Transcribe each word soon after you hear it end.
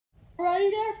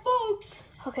Alrighty there, folks.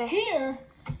 Okay. Here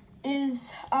is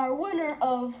our winner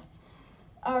of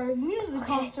our music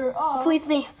concert of Hopefully it's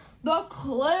me. The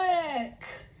Click.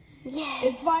 Yeah.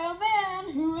 It's by a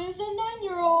man who is a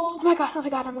 9-year-old. Oh my god, oh my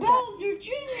god, oh my god. Bowser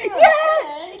Jr.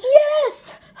 Yes! And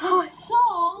Yes! the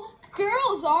song,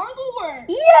 Girls Are the Worst.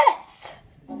 Yes!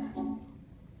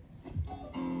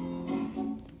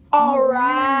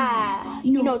 Alright.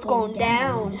 You know it's going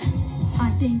down. I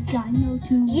think I know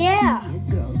too. Yeah.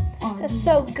 Girls are That's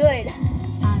so good.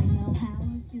 I know how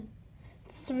it feels.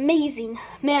 It's amazing.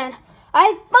 Man,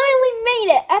 I finally made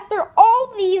it after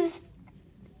all these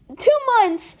 2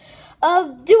 months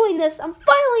of doing this. I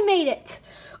finally made it.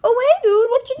 Oh, hey, dude,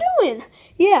 what you doing?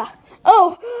 Yeah.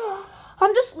 Oh,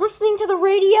 I'm just listening to the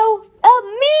radio.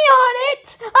 Me on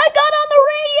it. I got on the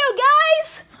radio,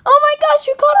 guys. Oh, my gosh,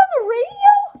 you got on the radio?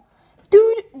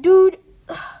 Dude.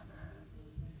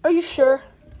 Are you sure?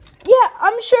 Yeah,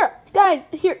 I'm sure. Guys,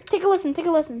 here, take a listen.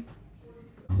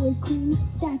 We're cool,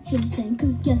 that's insane,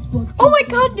 cause guess what? Oh my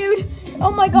god, dude.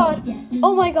 Oh my god.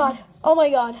 Oh my god. Oh my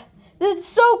god. That's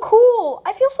so cool.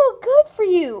 I feel so good for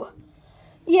you.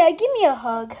 Yeah, give me a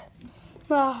hug.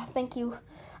 Ah, thank you.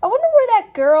 I wonder where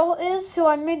that girl is who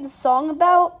I made the song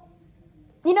about.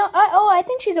 You know, I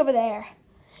think she's over there.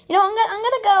 You know, I'm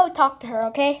gonna go talk to her,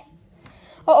 okay?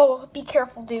 Oh, be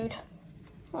careful, dude.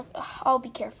 I'll be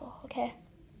careful, okay?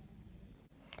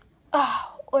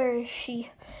 Ah, where is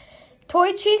she?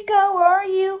 Toy Chica, where are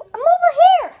you? I'm over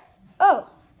here. Oh,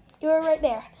 you're right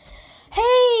there.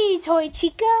 Hey, Toy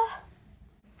Chica.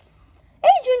 Hey,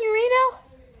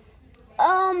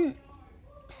 Juniorino.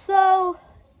 So,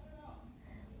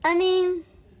 I mean,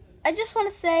 I just want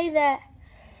to say that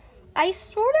I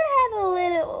sort of had a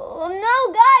little...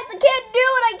 No, guys, I can't do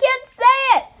it. I can't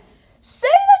say it. Say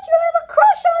that you have a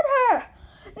crush on her.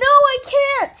 No, I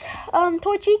can't.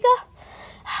 Toy Chica?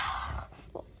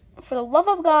 For the love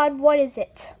of God, what is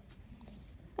it?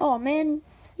 Oh, man,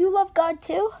 you love God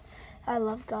too? I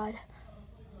love God.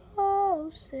 Oh,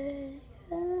 say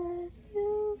that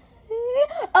you see.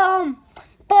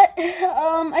 But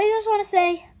I just want to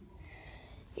say,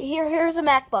 here's a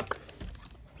MacBook.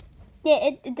 Yeah,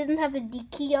 it doesn't have a D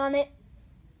key on it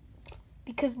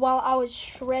because while I was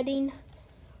shredding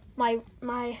while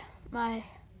I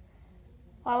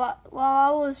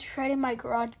was shredding my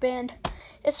GarageBand,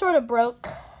 it sort of broke.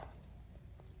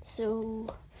 So,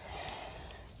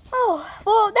 oh,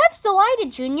 well, that's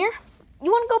delighted, Junior.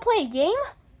 You want to go play a game?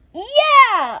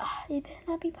 Yeah! It better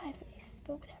not be pie face,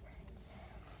 but whatever.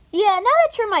 Yeah, now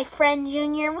that you're my friend,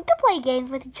 Junior, we can play games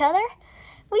with each other.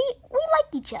 We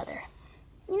like each other.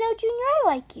 You know, Junior, I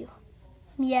like you.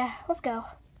 Yeah, let's go.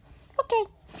 Okay.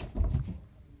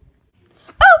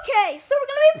 Okay, so we're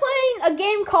going to be playing a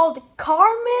game called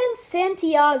Carmen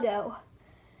Santiago.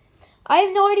 I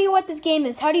have no idea what this game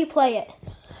is. How do you play it?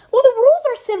 Well, the rules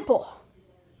are simple.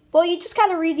 Well, you just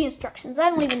gotta read the instructions. I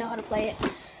don't even know how to play it.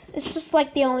 It's just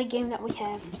like the only game that we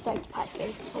have besides Pie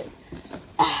Face. But,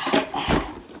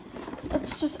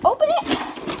 let's just open it.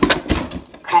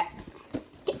 Crap.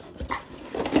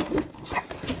 Crap.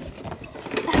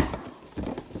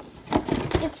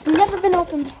 It's never been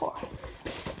opened before.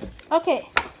 Okay.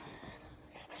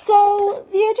 So,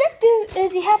 the objective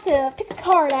is you have to pick a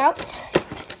card out.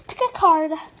 Pick a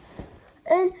card.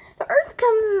 And the Earth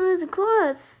comes as a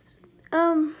class.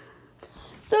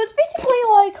 So it's basically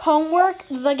like homework,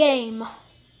 the game.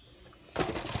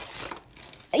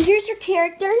 Here's your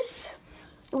characters.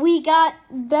 We got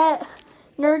that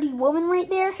nerdy woman right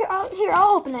there. Here,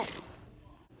 I'll open it.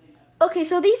 Okay,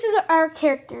 so these are our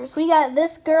characters. We got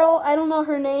this girl. I don't know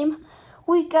her name.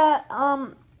 We got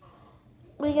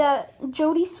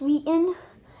Jodie Sweetin,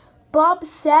 Bob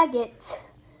Saget,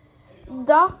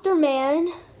 Dr.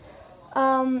 Man.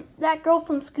 That girl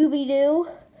from Scooby-Doo,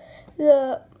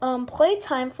 the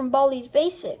Playtime from Baldi's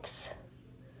Basics,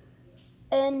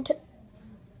 and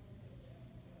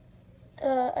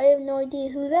I have no idea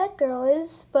who that girl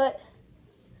is,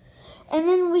 and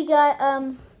then we got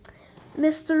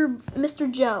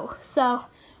Mr. Joe. So,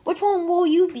 which one will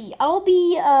you be? I'll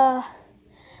be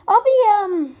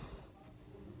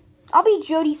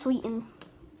Jodie Sweetin.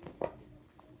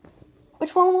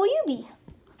 Which one will you be?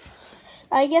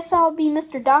 I guess I'll be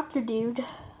Mr. Doctor Dude.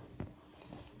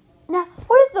 Now,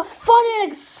 where's the fun and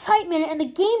excitement and the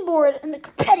game board and the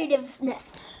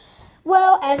competitiveness?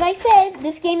 Well, as I said,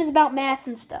 this game is about math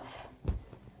and stuff.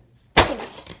 This game is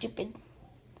stupid.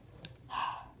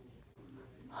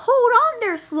 Hold on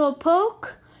there,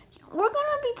 Slowpoke. We're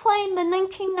gonna be playing the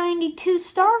 1992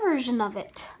 Star version of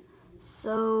it.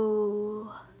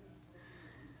 So,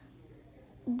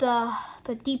 the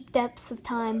Deep Depths of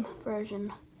Time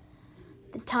version.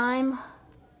 The time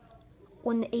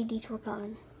when the ADs were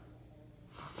gone.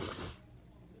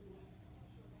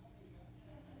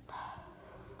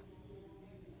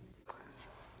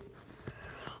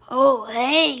 Oh,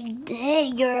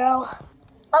 hey, girl.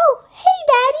 Oh, hey,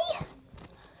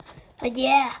 Daddy.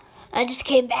 Yeah, I just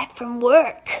came back from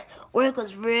work. Work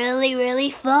was really,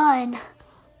 really fun.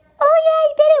 Oh, yeah,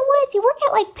 I bet it was. You work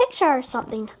at, like, Pixar or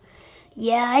something.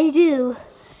 Yeah, I do.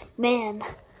 Man,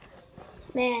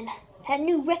 that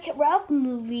new Wreck-It Ralph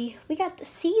movie, we got to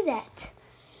see that.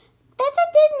 That's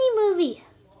a Disney movie.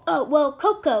 Oh, well,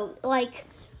 Coco, like,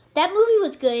 that movie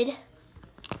was good.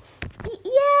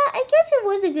 Yeah, I guess it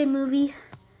was a good movie.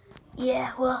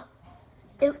 Yeah, well,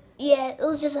 it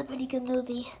was just a pretty good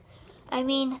movie. I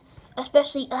mean,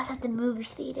 especially us at the movie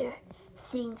theater,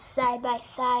 sitting side by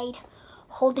side,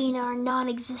 holding our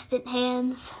non-existent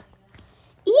hands.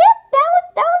 Yep, that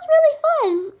was really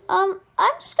fun.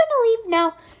 I'm just gonna leave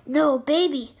now. No,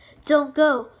 baby, don't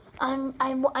go.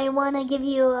 I wanna give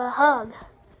you a hug.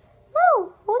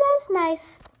 Oh, well, that's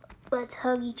nice. Let's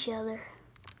hug each other.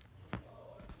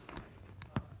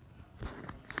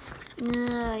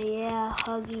 Yeah,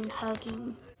 hugging.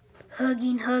 Hugging.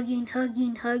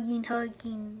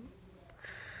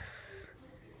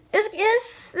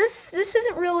 This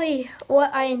isn't really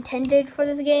what I intended for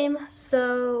this game,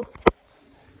 so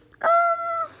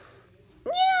yeah,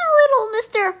 little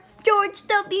Mr. George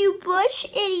W. Bush,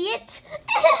 idiot.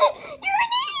 You're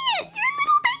an idiot. You're a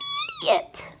little tiny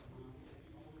idiot.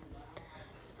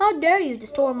 How dare you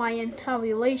distort my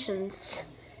intabulations?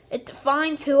 It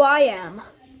defines who I am.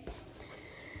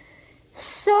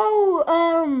 So,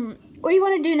 what do you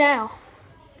want to do now?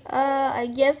 I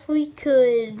guess we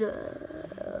could,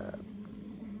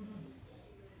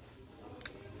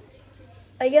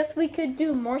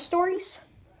 do more stories.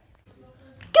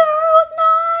 Girls'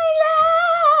 night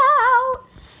out,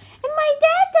 and my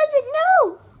dad doesn't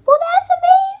know. Well, that's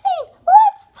amazing.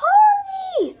 Let's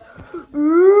party.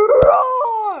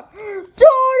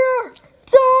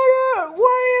 Daughter,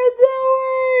 what are you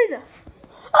doing?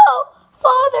 Oh,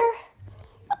 Father,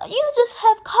 you just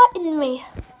have cotton me.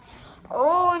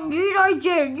 Oh, indeed I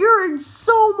did. You're in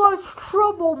so much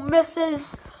trouble,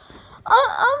 Mrs.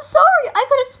 I'm sorry. I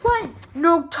could explain.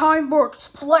 No time for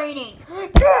explaining.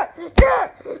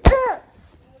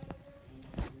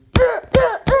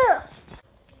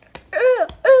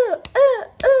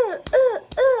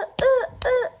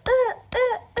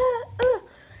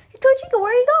 Tochika,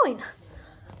 where are you going?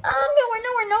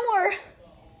 Nowhere.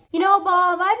 You know,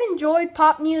 Bob, I've enjoyed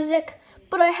pop music,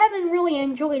 but I haven't really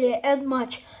enjoyed it as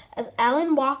much as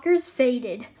Alan Walker's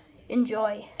Faded.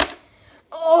 Enjoy.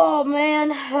 Oh,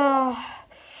 man.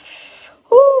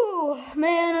 Ooh,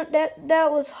 man,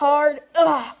 that was hard.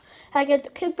 I get to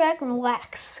kick back and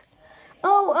relax.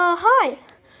 Oh, hi.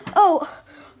 Oh,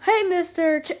 hey,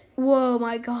 Mr. Whoa,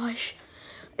 my gosh.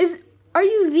 Are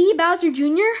you the Bowser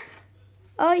Jr.?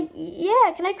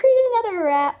 Yeah, can I create another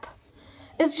rap?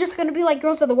 It's just gonna be like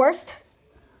Girls Are the Worst?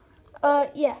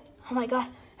 Yeah. Oh my god.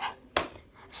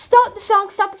 Stop the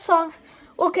song.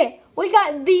 Okay, we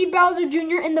got the Bowser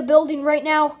Jr. in the building right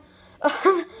now.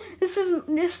 This is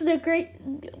the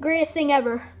greatest thing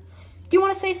ever. Do you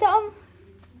want to say something?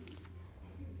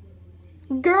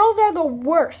 Girls are the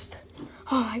worst.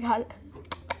 Oh my god.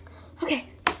 Okay.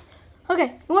 You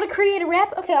want to create a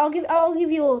rap? Okay, I'll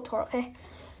give you a little tour. Okay.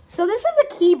 So this is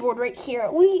the keyboard right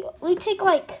here. We take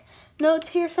like notes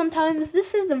here sometimes.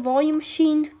 This is the volume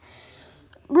machine.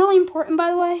 Really important,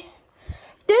 by the way.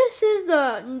 This is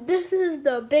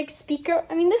the big speaker.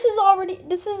 I mean, this is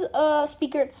a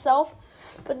speaker itself,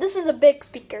 but this is a big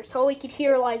speaker, so we could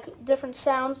hear like different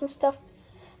sounds and stuff.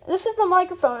 This is the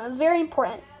microphone. It's very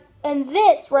important. And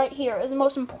this right here is the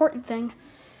most important thing,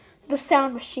 the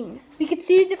sound machine. We could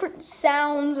see different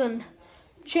sounds and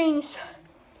change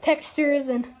textures,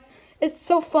 and it's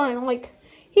so fun. Like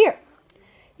here,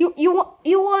 you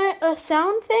want a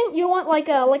sound thing? You want like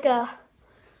a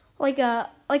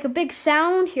big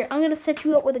sound? Here, I'm gonna set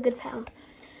you up with a good sound.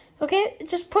 Okay,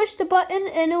 just push the button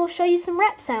and it will show you some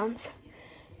rap sounds.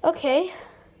 Okay.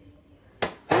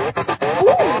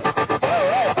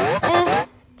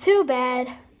 Too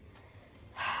bad.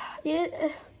 Yeah,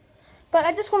 but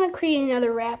I just want to create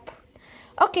another rap.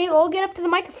 Okay, well, get up to the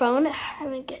microphone. I'm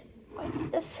gonna get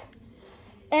like this,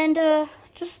 and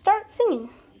just start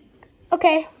singing.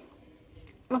 Okay.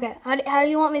 How do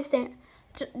you want me to stand?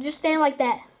 Just stand like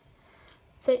that.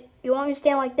 So you want me to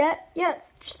stand like that?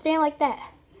 Yes, just stand like that.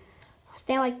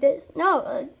 Stand like this.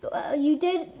 No, you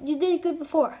did it good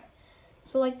before.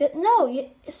 So like that. No, you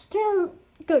stand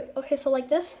good. Okay, so like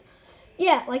this.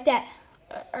 Yeah, like that.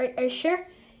 Are you sure?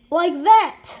 Like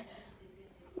that.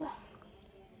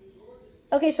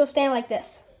 Okay, so stand like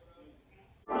this.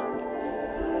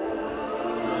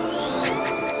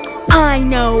 I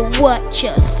know what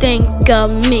you think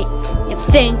of me. You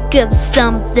think of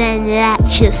something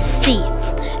that you see,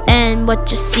 and what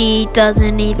you see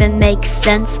doesn't even make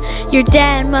sense. Your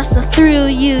dad must have threw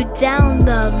you down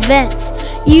the vents.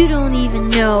 You don't even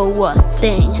know a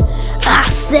thing. I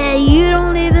say you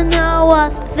don't even know a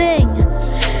thing.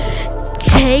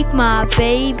 Take my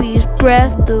baby's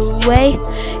breath away.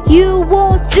 You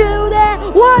won't do that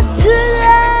once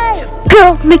today.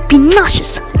 Girls make me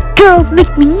nauseous. Girls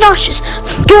make me nauseous.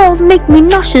 Girls make me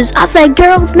nauseous. I say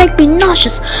girls make me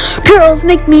nauseous. Girls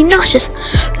make me nauseous.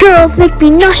 Girls make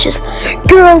me nauseous.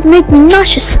 Girls make me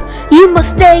nauseous. You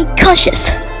must stay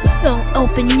cautious. Don't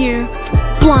open your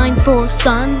blinds for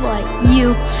sunlight.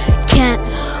 You can't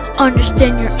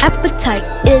understand your appetite.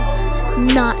 It's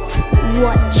not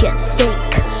what you think.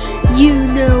 You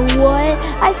know what?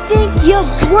 I think you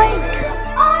blink.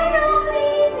 I don't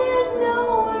even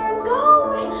know where I'm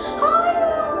going. I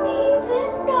don't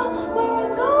even know where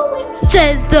I'm going,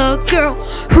 says the girl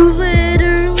who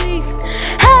literally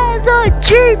has a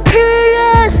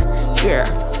GPS. Yeah.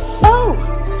 Oh,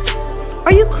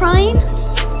 are you crying?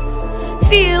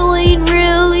 Feeling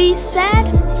really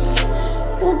sad?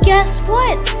 Well, guess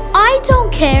what? I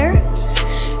don't care.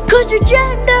 'Cause your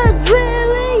gender's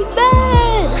really bad.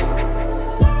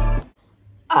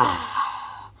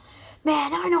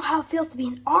 Man, now I know how it feels to be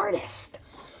an artist.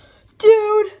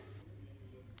 Dude,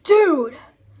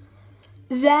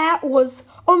 that was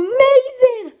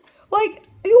amazing. Like,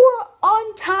 you were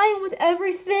on time with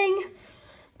everything.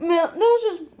 Man, that was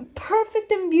just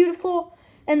perfect and beautiful.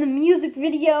 And the music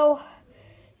video,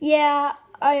 yeah,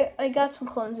 I got some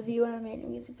clones of you and I made a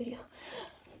music video.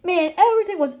 Man,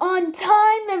 everything was on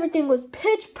time. Everything was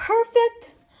pitch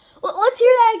perfect. Let's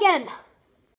hear that again.